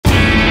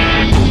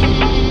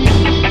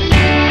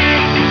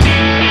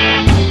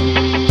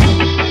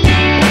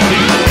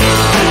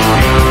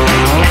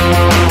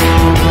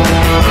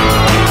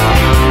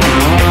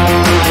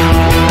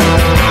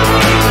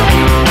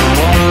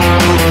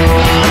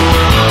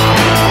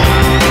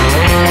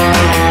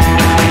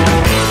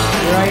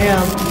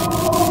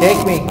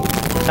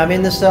I'm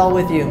in the cell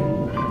with you.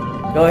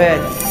 Go ahead.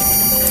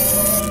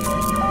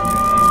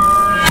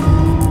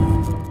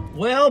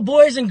 Well,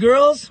 boys and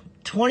girls,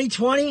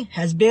 2020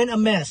 has been a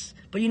mess.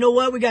 But you know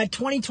what? We got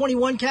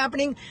 2021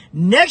 happening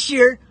next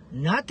year,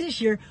 not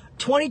this year,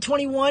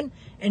 2021,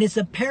 and it's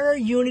the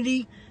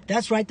Paraunity.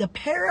 That's right, the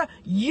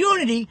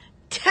Paraunity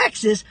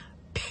Texas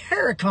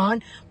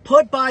Paracon,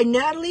 put by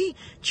Natalie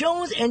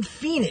Jones and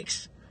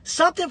Phoenix.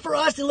 Something for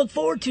us to look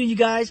forward to, you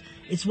guys.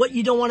 It's what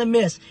you don't want to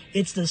miss.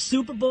 It's the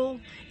Super Bowl.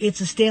 It's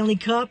the Stanley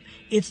Cup.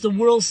 It's the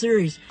World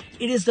Series.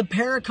 It is the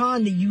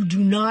Paracon that you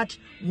do not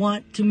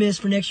want to miss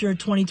for next year,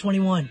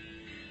 2021.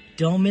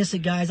 Don't miss it,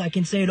 guys. I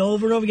can say it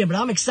over and over again, but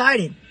I'm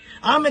excited.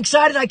 I'm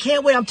excited. I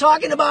can't wait. I'm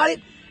talking about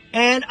it,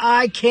 and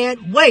I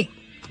can't wait.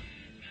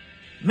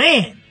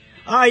 Man.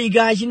 All right, you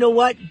guys, you know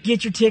what?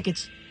 Get your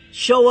tickets.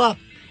 Show up.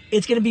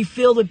 It's going to be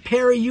filled with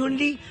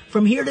Paraunity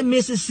from here to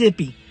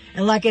Mississippi.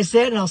 And like I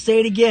said, and I'll say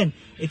it again,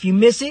 if you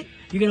miss it,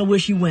 you're going to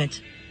wish you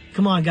went.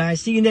 Come on,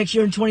 guys. See you next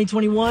year in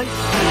 2021.